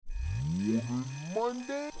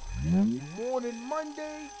Monday. Morning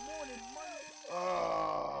Monday.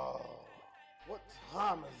 Oh, what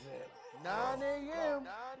time is it? 9 a.m.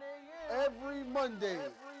 Every Monday.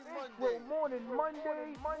 Well, morning Monday.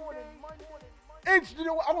 You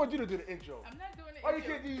know what? I want you to do the intro. I'm not doing the Why you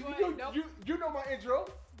intro. can't do Go you, ahead. Nope. you know my intro?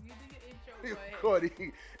 You do your intro. Go ahead.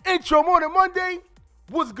 Cuddy. Intro morning Monday.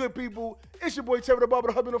 What's good, people? It's your boy Terry the Barber,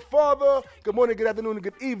 the husband and father. Good morning, good afternoon, and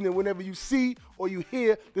good evening whenever you see or you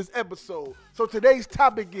hear this episode. So today's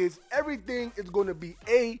topic is everything is going to be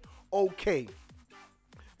A-OK.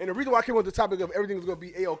 And the reason why I came with the topic of everything is going to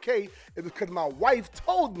be A-OK is because my wife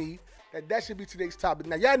told me that should be today's topic.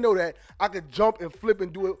 Now, y'all know that I could jump and flip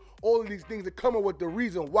and do it, all of these things and come up with the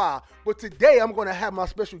reason why. But today, I'm going to have my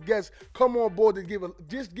special guest come on board to give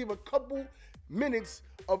a couple minutes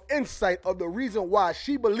of insight of the reason why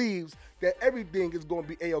she believes that everything is going to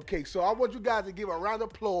be A-OK. So I want you guys to give a round of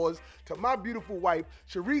applause to my beautiful wife,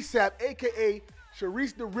 Sharice Sapp, a.k.a.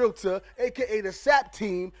 Sharice the Realtor, a.k.a. the Sapp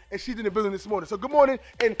team, and she's in the building this morning. So good morning,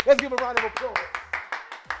 and let's give a round of applause.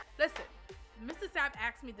 Listen, Mr. Sapp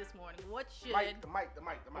asked me this morning, what should The mic.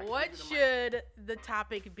 what should the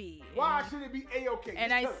topic be? Why should it be A-OK?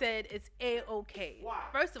 And I said it's A-OK. Why?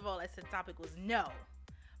 First of all, I said the topic was no.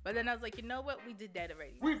 But then I was like, you know what? We did that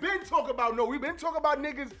already. We've been talking about no. We've been talking about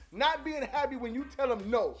niggas not being happy when you tell them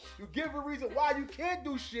no. You give a reason why you can't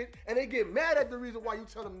do shit, and they get mad at the reason why you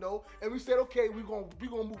tell them no. And we said, okay, we're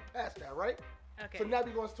gonna move past that, right? Okay. So now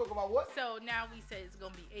we're gonna talk about what? So now we said it's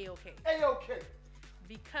gonna be A-OK. A-OK.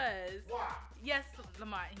 Because Why? yes,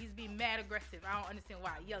 Lamont, he's being mad aggressive. I don't understand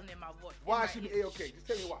why, yelling in my voice. Why should it be A-OK? Just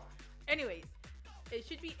tell me why. Anyways, it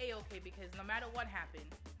should be A-OK because no matter what happened,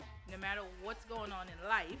 no matter what's going on in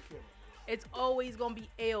life, it's always gonna be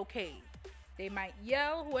A-OK. They might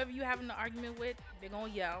yell, whoever you having an argument with, they're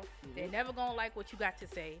gonna yell. They're never gonna like what you got to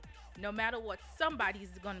say. No matter what, somebody's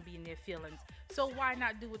gonna be in their feelings. So why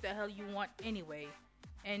not do what the hell you want anyway?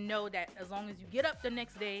 And know that as long as you get up the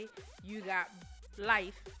next day, you got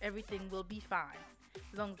life, everything will be fine.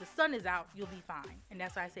 As long as the sun is out, you'll be fine. And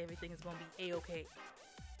that's why I say everything is gonna be A-OK.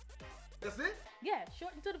 That's it? Yeah,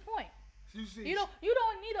 short and to the point. You see, You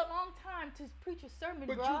don't need a long time to preach a sermon,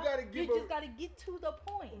 But bro. you gotta give just gotta get to the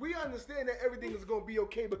point. we understand that everything is gonna be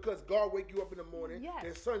okay because God wake you up in the morning. Yes.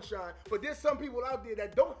 There's sunshine. But there's some people out there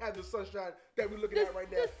that don't have the sunshine that we're looking at right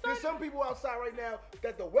now. There's some people outside right now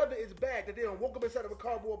that the weather is bad, that they don't woke up inside of a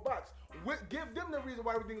cardboard box. Give them the reason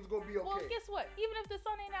why everything is gonna be okay. Well, guess what? Even if the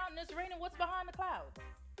sun ain't out and it's raining, what's behind the clouds?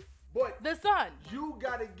 But The sun. you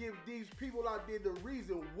gotta give these people out there the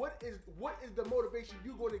reason. What is the motivation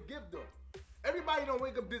you gonna give them? Everybody don't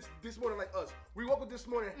wake up this morning like us. We woke up this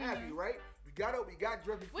morning happy, right? We got up, we got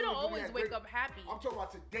dressed. We don't always wake up happy. I'm talking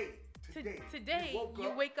about today. Today,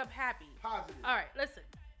 you wake up happy. Positive. All right, listen.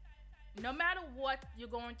 No matter what you're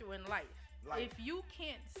going through in life, if you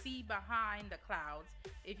can't see behind the clouds,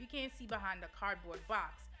 if you can't see behind the cardboard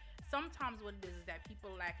box, sometimes what it is that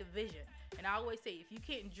people lack a vision. And I always say, if you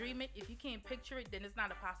can't dream it, if you can't picture it, then it's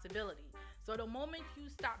not a possibility. So the moment you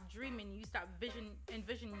stop dreaming, you stop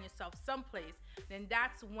envisioning yourself someplace, then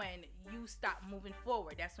that's when you stop moving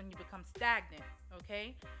forward. That's when you become stagnant,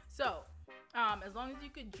 okay? So as long as you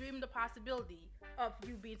could dream the possibility of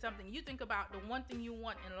you being something, you think about the one thing you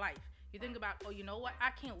want in life. You think about, oh, you know what? I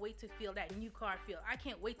can't wait to feel that new car feel. I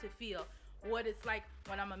can't wait to feel what it's like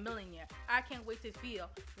when I'm a millionaire. I can't wait to feel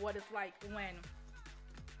what it's like when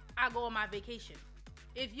I go on my vacation.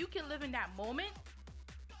 If you can live in that moment,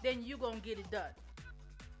 then you're going to get it done.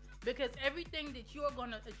 Because everything that you're going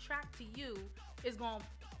to attract to you is going to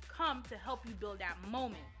come to help you build that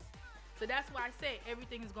moment. So that's why I say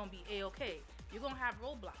everything is going to be A-OK. You're going to have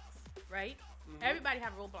roadblocks, right? Everybody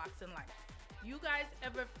have roadblocks in life. You guys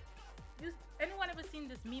anyone ever seen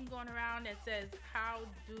this meme going around that says, how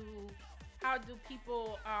do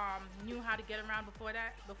people knew how to get around before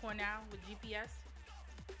now with GPS?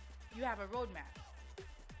 You have a roadmap.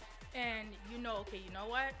 And you know, okay, you know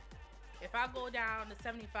what? If I go down to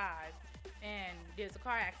 75 and there's a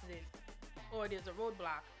car accident or there's a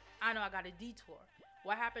roadblock, I know I got a detour.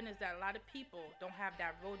 What happened is that a lot of people don't have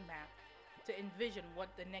that roadmap to envision what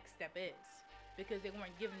the next step is because they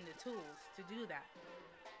weren't given the tools to do that.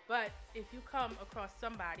 But if you come across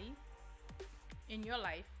somebody in your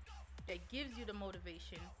life that gives you the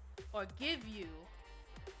motivation or give you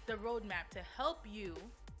the roadmap to help you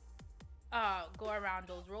go around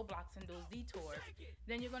those roadblocks and those detours,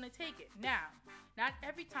 then you're going to take it. Now, not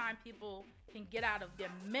every time people can get out of their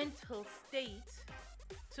mental state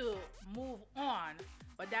to move on,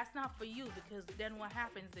 but that's not for you because then what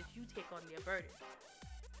happens is you take on their burden.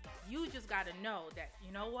 You just got to know that,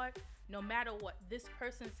 you know what? No matter what this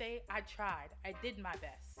person say, I tried. I did my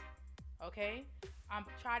best. Okay, I'm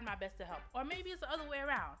trying my best to help. Or maybe it's the other way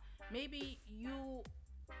around. Maybe you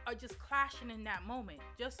are just clashing in that moment.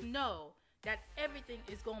 Just know that everything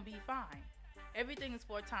is gonna be fine. Everything is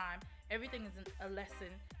for a time. Everything is a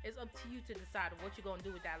lesson. It's up to you to decide what you're gonna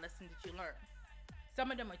do with that lesson that you learn.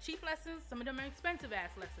 Some of them are cheap lessons. Some of them are expensive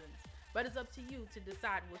ass lessons. But it's up to you to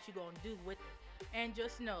decide what you're gonna do with it. And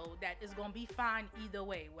just know that it's gonna be fine either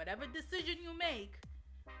way. Whatever decision you make,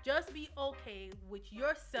 just be okay with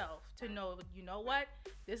yourself to know, you know what,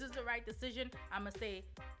 this is the right decision. I'm gonna stay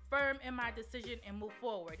firm in my decision and move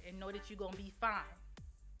forward and know that you're gonna be fine.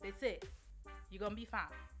 That's it. You're gonna be fine.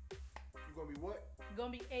 You're gonna be what? You're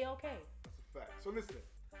gonna be A-okay. That's a fact. So listen,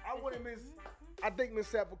 I thank Miss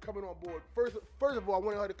Sapp for coming on board. First of all, I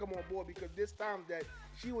wanted her to come on board because there's times that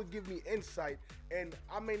she would give me insight and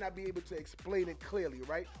I may not be able to explain it clearly,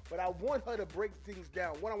 right? But I want her to break things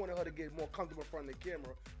down. One, I wanted her to get more comfortable in front of the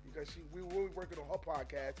camera because we will be working on her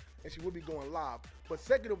podcast and she will be going live. But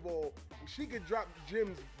second of all, she could drop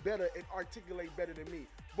gems better and articulate better than me.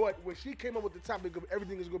 But when she came up with the topic of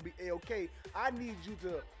everything is going to be A-okay, I need you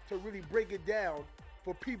to really break it down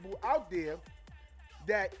for people out there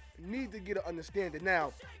that need to get an understanding.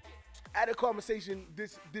 Now, I had a conversation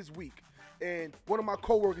this week, and one of my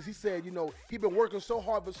coworkers, he said, you know, he been working so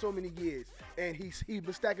hard for so many years, and he's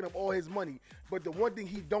been stacking up all his money. But the one thing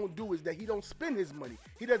he don't do is that he don't spend his money.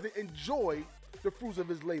 He doesn't enjoy the fruits of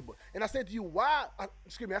his labor. And I said to you, I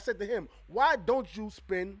said to him, why don't you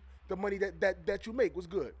spend the money that you make? What's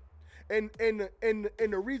good? And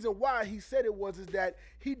the reason why he said it is that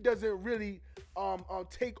he doesn't really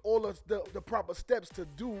take all of the proper steps to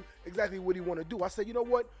do exactly what he want to do. I said, you know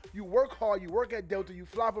what? You work hard, you work at Delta, you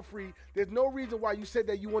fly for free. There's no reason why you said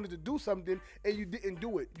that you wanted to do something and you didn't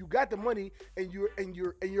do it. You got the money and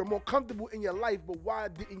you're more comfortable in your life, but why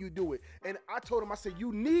didn't you do it? And I told him, I said,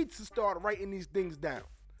 you need to start writing these things down.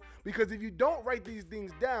 Because if you don't write these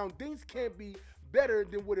things down, things can't be better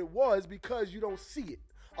than what it was because you don't see it.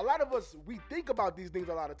 A lot of us, we think about these things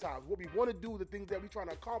a lot of times, what we want to do, the things that we're trying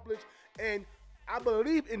to accomplish, and I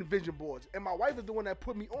believe in vision boards, and my wife is the one that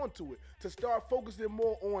put me onto it, to start focusing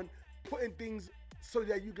more on putting things so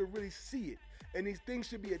that you can really see it. And these things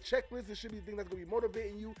should be a checklist. It should be things that's going to be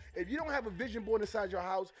motivating you. If you don't have a vision board inside your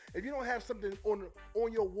house, if you don't have something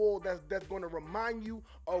on your wall that's going to remind you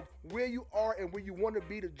of where you are and where you want to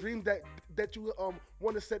be, the dreams that you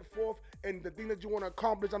want to set forth, and the thing that you want to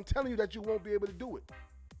accomplish, I'm telling you that you won't be able to do it.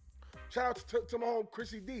 Shout out to my home,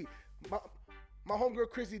 Chrissy D. My homegirl,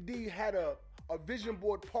 Chrissy D, had a vision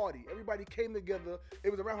board party. Everybody came together. It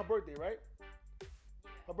was around her birthday, right?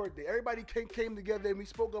 Her birthday. Everybody came together and we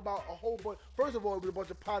spoke about a whole bunch. First of all, it was a bunch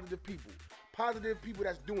of positive people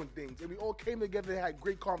that's doing things. And we all came together and had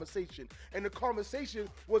great conversation. And the conversation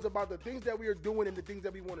was about the things that we are doing and the things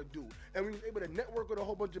that we want to do. And we were able to network with a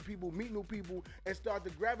whole bunch of people, meet new people, and start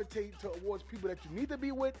to gravitate towards people that you need to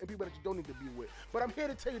be with and people that you don't need to be with. But I'm here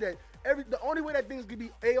to tell you that the only way that things can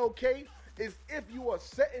be A-okay is if you are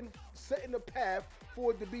setting the path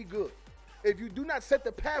for it to be good. If you do not set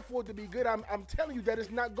the path for it to be good, I'm telling you that it's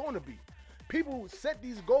not going to be. People set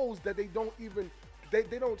these goals that they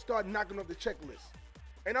don't start knocking off the checklist.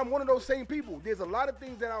 And I'm one of those same people. There's a lot of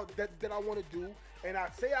things that I want to do, and I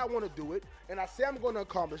say I want to do it, and I say I'm going to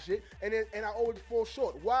accomplish it, and I always fall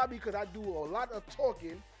short. Why? Because I do a lot of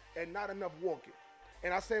talking and not enough walking.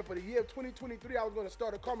 And I said for the year of 2023, I was going to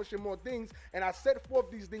start accomplishing more things, and I set forth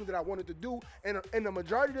these things that I wanted to do, and the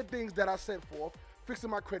majority of the things that I set forth, fixing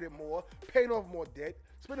my credit more, paying off more debt,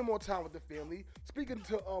 spending more time with the family, speaking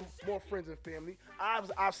to more friends and family.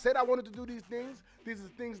 I've said I wanted to do these things. These are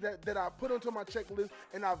things that I put onto my checklist,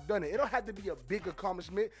 and I've done it. It don't have to be a big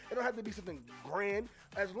accomplishment. It don't have to be something grand.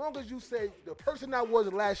 As long as you say the person I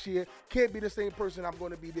was last year can't be the same person I'm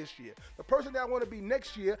going to be this year. The person that I want to be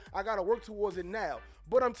next year, I got to work towards it now.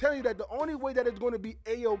 But I'm telling you that the only way that it's going to be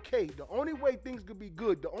A-okay, the only way things could be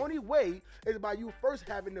good, the only way is by you first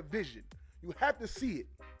having the vision. You have to see it.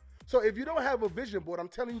 So if you don't have a vision board, I'm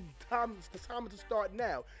telling you, the time is to start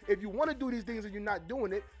now. If you want to do these things and you're not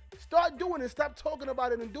doing it, start doing it. Stop talking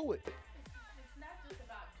about it and do it. It's not just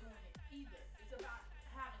about doing it either. It's about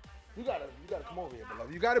having. You gotta come over here,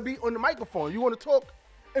 beloved. You gotta be on the microphone. You want to talk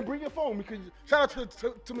and bring your phone because shout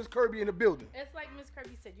out to Miss Kirby in the building. It's like Miss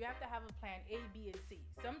Kirby said. You have to have a plan A, B, and C.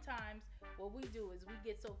 Sometimes what we do is we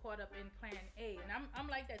get so caught up in plan A, and I'm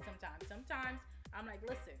like that sometimes. Sometimes I'm like,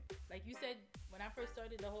 listen, like you said when I first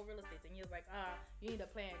started the whole real estate thing, you was like, you need a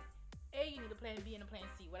plan A, you need a plan B, and a plan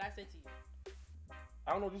C. What I said to you?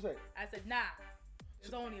 I don't know what you said. I said, nah,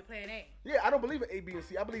 it's only a plan A. Yeah, I don't believe in A, B, and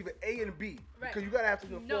C. I believe in A and B. Right. Because you gotta have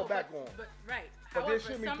something to fall back on. But right. But However, there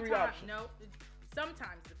should be three options.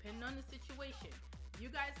 sometimes, depending on the situation, You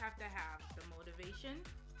guys have to have the motivation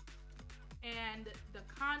and the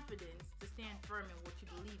confidence to stand firm in what you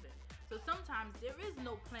believe in. So sometimes there is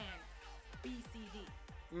no plan B, C, D.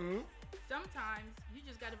 Mm-hmm. Sometimes you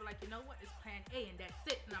just got to be like, you know what? It's plan A and that's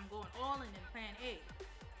it. And I'm going all in plan A.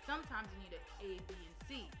 Sometimes you need an A, B, and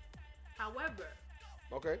C. However,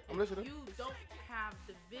 okay, I'm listening. You don't have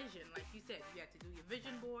the vision, like you said. You have to do your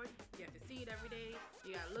vision board. You have to see it every day.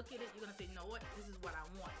 You gotta look at it. You're gonna say, you know what? This is what I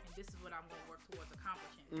want, and this is what I'm gonna work towards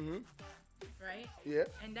accomplishing. Mm-hmm. Right?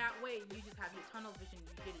 Yeah. And that way, you just have your tunnel vision.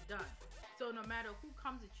 You get it done. So no matter who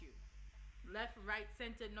comes at you, left, right,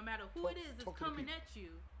 center, no matter who it is that's coming at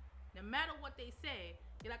you, no matter what they say,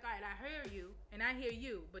 you're like, all right, I hear you and I hear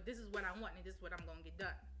you, but this is what I want and this is what I'm gonna get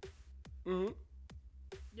done. Mm-hmm.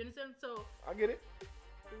 You understand? So I get it.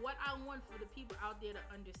 What I want for the people out there to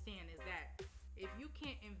understand is that if you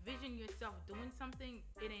can't envision yourself doing something,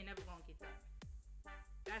 it ain't never gonna get done.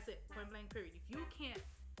 That's it, point blank period. If you can't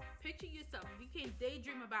picture yourself, if you can't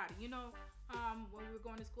daydream about it, you know, when we were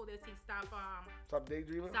going to school, they say stop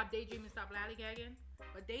daydreaming, stop lollygagging.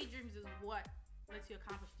 But daydreams is what lets you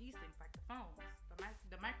accomplish these things, like the phones,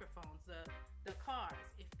 the microphones, the cars.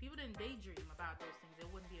 If people didn't daydream about those things, it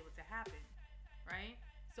wouldn't be able to happen, right?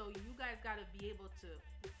 So you guys got to be able to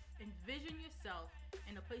envision yourself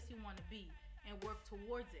in the place you want to be and work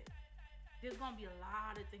towards it. There's going to be a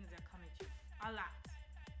lot of things that come at you. A lot.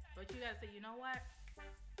 But you got to say, you know what?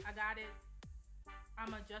 I got it.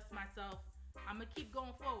 I'm going to adjust myself. I'm going to keep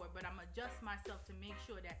going forward, but I'm going to adjust myself to make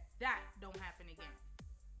sure that don't happen again.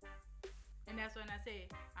 And that's when I say,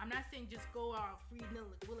 I'm not saying just go out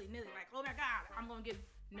willy-nilly, like, oh my God, I'm going to get...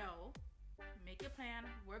 No. Make a plan,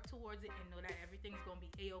 work towards it, and know that everything's going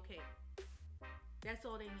to be A-okay. That's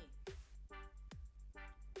all they need.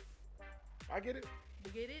 I get it.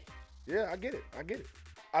 You get it? Yeah, I get it.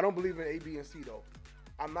 I don't believe in A, B, and C, though.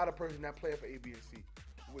 I'm not a person that plays for A, B, and C.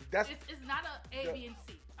 It's not A, B, and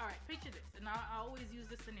C. All right, picture this. And I always use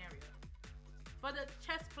this scenario. For the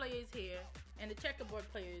chess players here and the checkerboard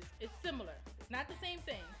players, it's similar. It's not the same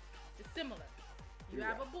thing. It's similar. You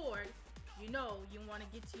have a board. You know you want to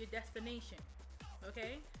get to your destination.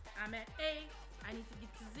 Okay? I'm at A. I need to get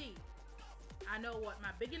to Z. I know what my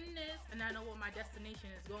beginning is, and I know what my destination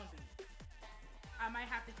is going to be. I might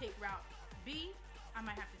have to take route B. I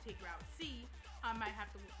might have to take route C. I might have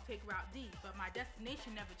to take route D. But my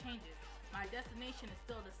destination never changes. My destination is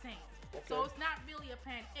still the same. Okay. So it's not really a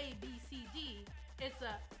plan A, B, C, D. It's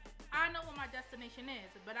I know what my destination is,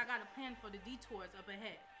 but I got a plan for the detours up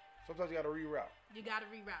ahead. Sometimes you got to reroute. You got to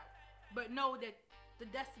reroute. But know that the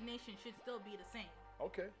destination should still be the same.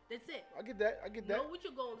 Okay. That's it. I get that. Know what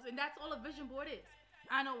your goal is, and that's all a vision board is.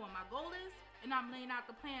 I know what my goal is, and I'm laying out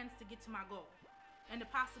the plans to get to my goal, and the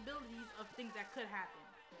possibilities of things that could happen.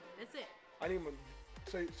 That's it. I need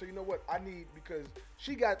so you know what I need, because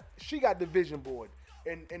she got the vision board,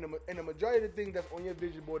 and the majority of the things that's on your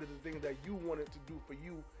vision board is the things that you wanted to do for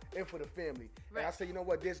you and for the family. Right. And I say, you know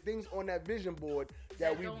what? There's things on that vision board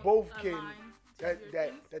that we both can.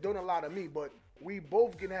 That don't align to me, but we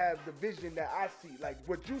both can have the vision that I see. Like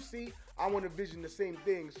what you see, I want to vision the same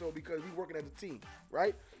thing. So because we working as a team,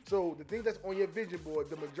 right? So the thing that's on your vision board,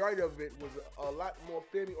 the majority of it was a lot more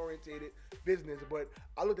family orientated business. But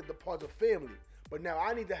I looked at the parts of family. But now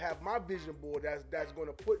I need to have my vision board that's going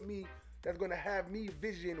to put me, that's going to have me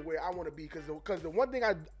vision where I want to be. Because the one thing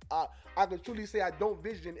I can truly say I don't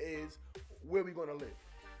vision is where we're going to live,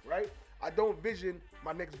 right? I don't vision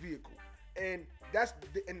my next vehicle. And that's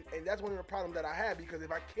one of the problems that I have, because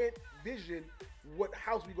if I can't vision what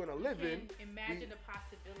house we're gonna live in, imagine the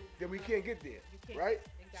possibilities, then we can't get there, right?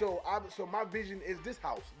 Exactly. So my vision is this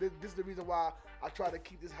house. This is the reason why I try to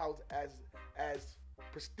keep this house as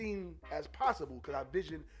pristine as possible, because I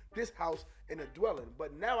vision this house in a dwelling.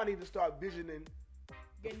 But now I need to start visioning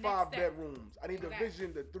the 5 bedrooms. I need to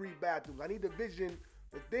vision the 3 bathrooms. I need to vision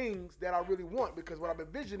the things that I really want, because what I'm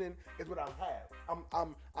envisioning is what I have.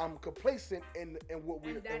 I'm complacent in what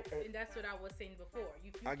we. And that's what I was saying before.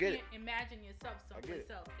 You can't imagine yourself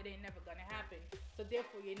someplace else. It ain't never gonna happen. So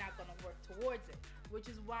therefore, you're not gonna work towards it.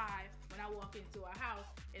 Which is why when I walk into a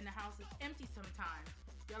house and the house is empty sometimes,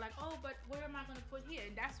 you're like, oh, but where am I gonna put here?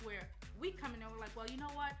 And that's where we come in and we're like, well, you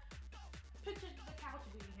know what? Picture the couch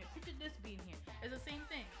being here. Picture this being here. It's the same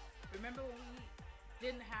thing. Remember when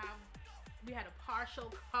we had a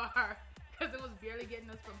partial car because it was barely getting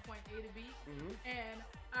us from point A to B, and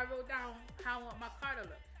I wrote down how I want my car to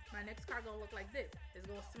look. My next car gonna look like this. It's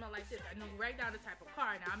gonna smell like this. I knew right down the type of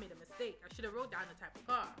car. Now I made a mistake. I should have wrote down the type of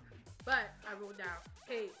car, but I wrote down,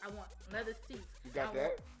 hey, I want leather seats. You got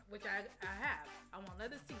that? Which I have. I want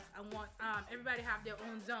leather seats. I want everybody have their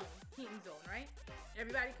own zone, heating zone, right?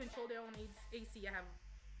 Everybody control their own AC. I have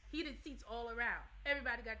heated seats all around.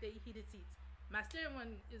 Everybody got their heated seats. My steering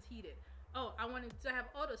one is heated. Oh, I wanted to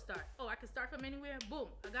have auto start. Oh, I can start from anywhere. Boom,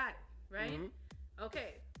 I got it, right? Mm-hmm.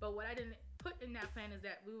 Okay, but what I didn't put in that plan is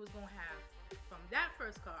that we was gonna have from that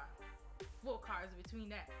first car 4 cars between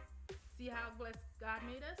that. See how blessed God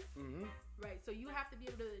made us? Mm-hmm. Right. So you have to be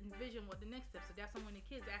able to envision what the next step. So that's when the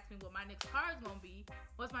kids ask me what my next car is gonna be.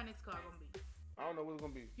 What's my next car gonna be? I don't know what it's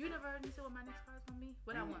gonna be. You never heard me say what my next car is gonna be?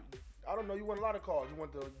 What I want? I don't know. You want a lot of cars. You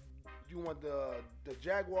want the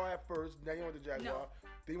Jaguar at first. Then you want the Jaguar. No.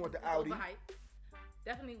 Then you want the Audi. Overhyped.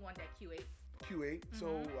 Definitely want that Q8. Q8. Mm-hmm.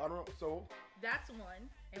 So I don't know. So that's one.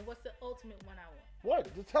 And what's the ultimate one I want?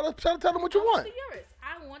 What? Just tell them what you want. The Urus.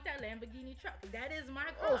 I want that Lamborghini truck. That is my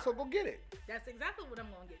car. Oh, so go get it. That's exactly what I'm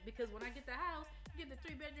gonna get, because when I get the house, get the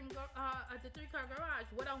 3-bedroom, the 3-car garage.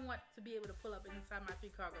 What I want to be able to pull up inside my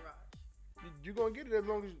 3-car garage. You're gonna get it as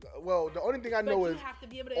long as. Well, the only thing I know is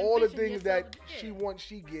all the things that she wants,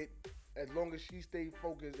 she get, as long as she stay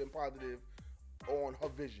focused and positive on her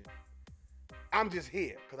vision. I'm just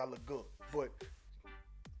here because I look good, but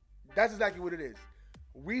that's exactly what it is.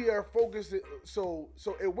 We are focused. So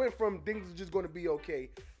it went from things are just going to be okay.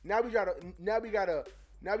 Now we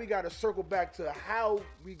gotta circle back to how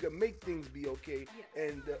we can make things be okay, yes.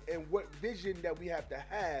 And what vision that we have to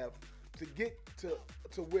have to get to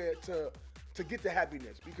get to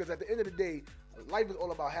happiness. Because at the end of the day, life is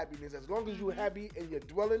all about happiness. As long as you're happy in your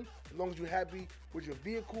dwelling, as long as you're happy with your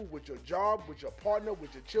vehicle, with your job, with your partner,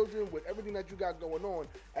 with your children, with everything that you got going on,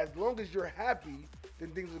 as long as you're happy,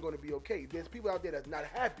 then things are going to be okay. There's people out there that's not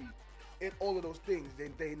happy in all of those things.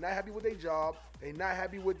 They not happy with their job. They not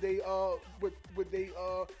happy with their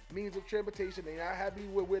means of transportation. They not happy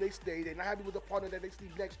with where they stay. They not happy with the partner that they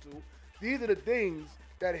sleep next to. These are the things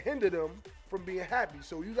that hinder them from being happy.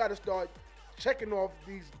 So you got to start checking off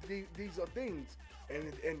these things,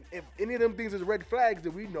 and if any of them things is red flags,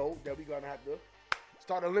 then we know that we're gonna have to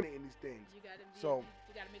start eliminating these things. You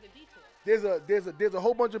gotta make a detour. There's a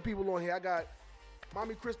whole bunch of people on here. I got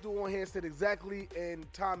Mommy Crystal on here said exactly in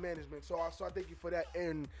time management. So I thank you for that.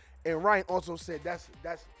 And Ryan also said that's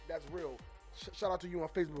real. Shout out to you on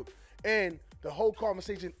Facebook. And the whole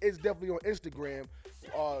conversation is definitely on Instagram.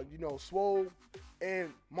 Swole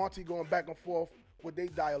and Monty going back and forth with their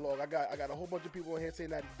dialogue. I got a whole bunch of people in here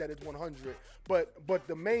saying that it's 100. But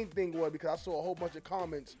the main thing was, because I saw a whole bunch of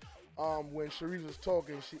comments when Sharice was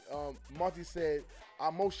talking. Monty said,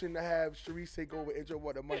 I motion to have Sharice take over Intro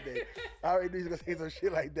Water Monday. I already knew he was gonna say some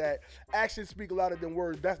shit like that. Actions speak louder than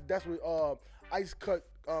words. That's what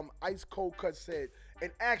Ice Cold Cut said.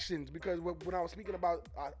 And actions, because when I was speaking about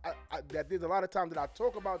that, there's a lot of times that I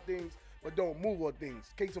talk about things but don't move on things.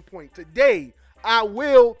 Case in point, today I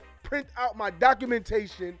will print out my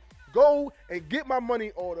documentation, go and get my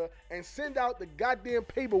money order, and send out the goddamn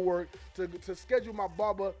paperwork to schedule my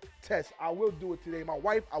barber test. I will do it today. My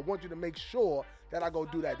wife, I want you to make sure that I go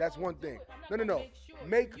do that. That's one thing. No.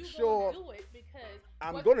 Make sure. Do it because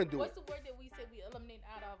I'm gonna do it. What's the word that we said we eliminate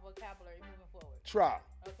out of our vocabulary moving forward? Try.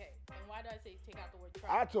 Okay. And why did I say take out the word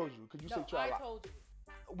try? I told you, because you say try a lot. I told you.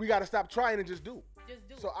 We got to stop trying and just do. Just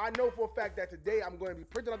do. So I know for a fact that today I'm going to be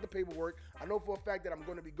printing out the paperwork. I know for a fact that I'm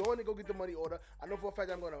going to be going to go get the money order. I know for a fact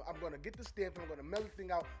that I'm going to get the stamp and I'm going to mail the thing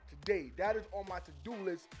out today. That is on my to-do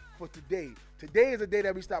list for today. Today is the day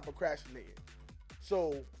that we stop procrastinating.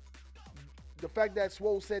 So the fact that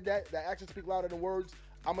Swole said that actions speak louder than words,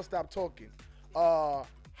 I'm going to stop talking.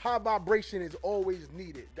 High vibration is always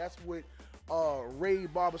needed. That's what Ray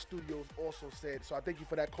Barber Studios also said. So I thank you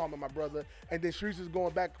for that comment, my brother. And then Sharice is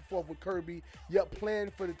going back and forth with Kirby. Yep,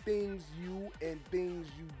 plan for the things you and things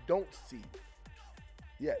you don't see.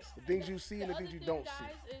 Yes, the things you see and the things you don't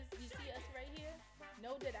see. Is you see us right here?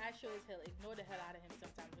 Know that I show as hell. Ignore the hell out of him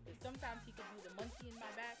sometimes, because sometimes he can do the monkey in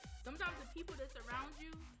my back. Sometimes the people that's around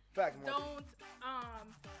you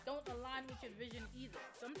don't align with your vision either.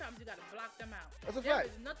 Sometimes you gotta block them out. That's a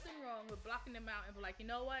fact. There is nothing wrong with blocking them out and be like, you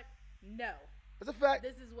know what? No. That's a fact.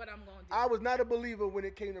 This is what I'm going to do. I was not a believer when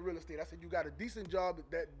it came to real estate. I said you got a decent job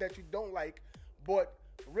that you don't like, but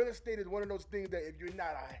real estate is one of those things that if you're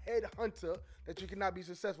not a headhunter, that you cannot be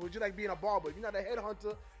successful. It's just like being a barber. If you're not a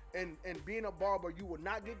headhunter and being a barber, you will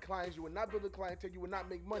not get clients, you will not build a clientele, you will not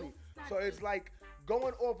make money. So it's like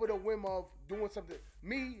going off of the whim of doing something.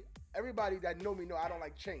 Me, everybody that know me know I don't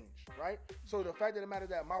like change, right? So the fact of the matter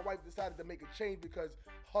is that my wife decided to make a change because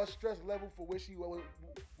her stress level for where she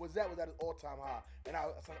was at an all-time high, and I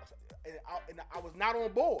was not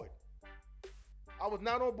on board. I was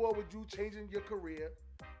not on board with you changing your career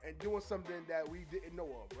and doing something that we didn't know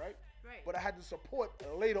of, right? Right. But I had to support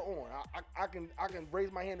later on. I can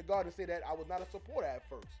raise my hand to God and say that I was not a supporter at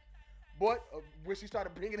first. But when she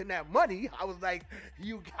started bringing in that money, I was like,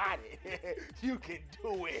 you got it. You can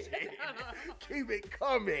do it. Keep it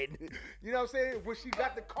coming. You know what I'm saying? When she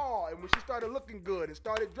got the car and when she started looking good and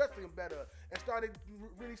started dressing better and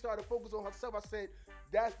really started focusing on herself, I said,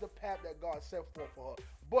 that's the path that God set forth for her.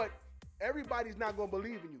 But everybody's not going to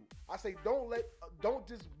believe in you. I say, don't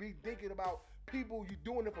just be thinking about people.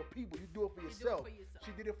 You're doing it for people. You do it for yourself.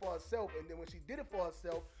 She did it for herself. And then when she did it for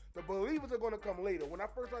herself, the believers are going to come later. When I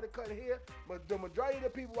first started cutting hair, but the majority of the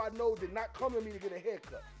people I know did not come to me to get a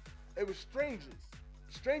haircut. It was strangers.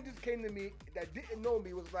 Strangers came to me that didn't know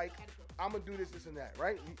me, was like, I'm going to do this and that,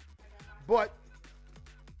 right? But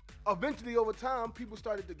eventually over time, people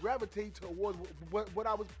started to gravitate towards what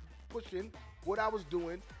I was pushing, what I was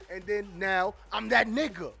doing, and then now I'm that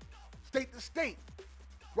nigga, state to state,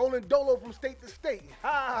 rolling dolo from state to state. Ha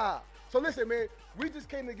ha ha. So listen, man, we just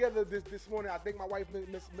came together this morning. I think my wife,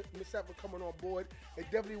 Miss Seth, for coming on board. It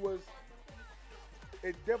definitely was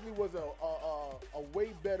a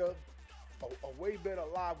way better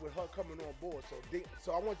live with her coming on board.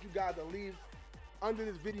 So I want you guys to leave under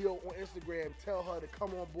this video on Instagram. Tell her to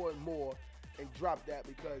come on board more and drop that,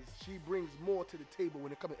 because she brings more to the table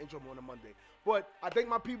when it comes to Intro on a Monday. But I thank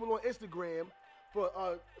my people on Instagram for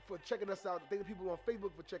checking us out. I thank the people on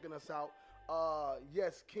Facebook for checking us out.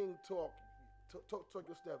 Yes, King talk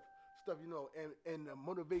your stuff, you know, and the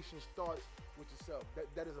motivation starts with yourself.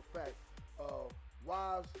 That is a fact.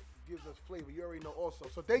 Wives gives us flavor. You already know also.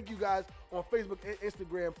 So thank you guys on Facebook and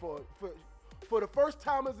Instagram for the first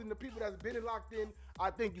timers and the people that's been locked in.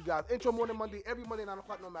 I thank you guys. Intro Morning Monday, every Monday 9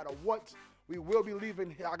 o'clock, no matter what. We will be leaving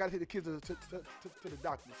here. I gotta take the kids to the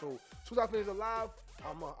doctor. So as soon as I finish the live,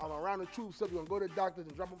 I'm around the troops. So we're gonna go to the doctors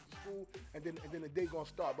and drop them to school, and then the day gonna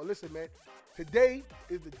start. But listen, man, today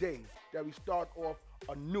is the day that we start off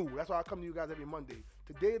anew. That's why I come to you guys every Monday.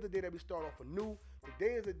 Today is the day that we start off anew.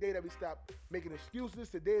 Today is the day that we stop making excuses.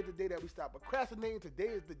 Today is the day that we stop procrastinating. Today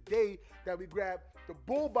is the day that we grab the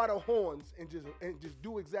bull by the horns and just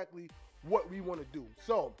do exactly what we want to do.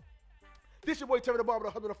 So this your boy Terry the Barber,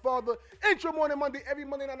 the husband, the father. Intro Morning Monday, every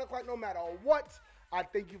Monday 9 o'clock, no matter what. I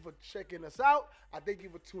thank you for checking us out. I thank you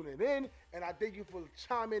for tuning in, and I thank you for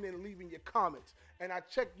chiming and leaving your comments. And I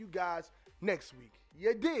check you guys next week.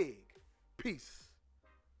 You dig? Peace.